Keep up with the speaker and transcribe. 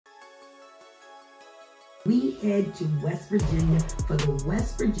We head to West Virginia for the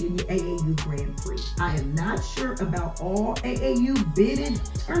West Virginia AAU Grand Prix. I am not sure about all AAU bidded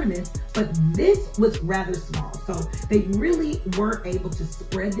tournaments, but this was rather small. So they really were able to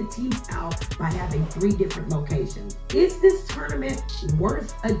spread the teams out by having 3 different locations. Is this tournament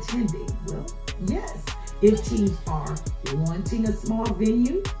worth attending? Well, yes. If teams are wanting a small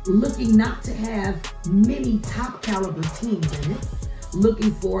venue, looking not to have many top caliber teams in it,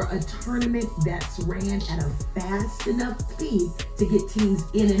 looking for a tournament that's ran at a fast enough speed to get teams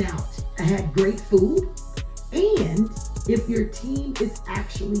in and out. I had great food, and if your team is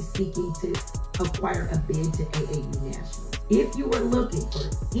actually seeking to acquire a bid to AAU Nationals. If you are looking for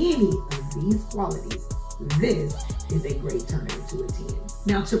any of these qualities, this is a great tournament to attend.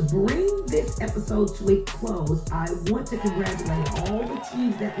 Now, to bring this episode to a close, I want to congratulate all the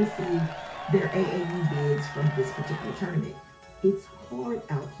teams that received their AAU bids from this particular tournament. It's hard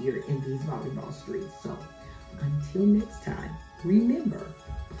out here in these volleyball streets. So until next time, remember,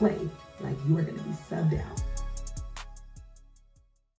 play like you are going to be subbed out.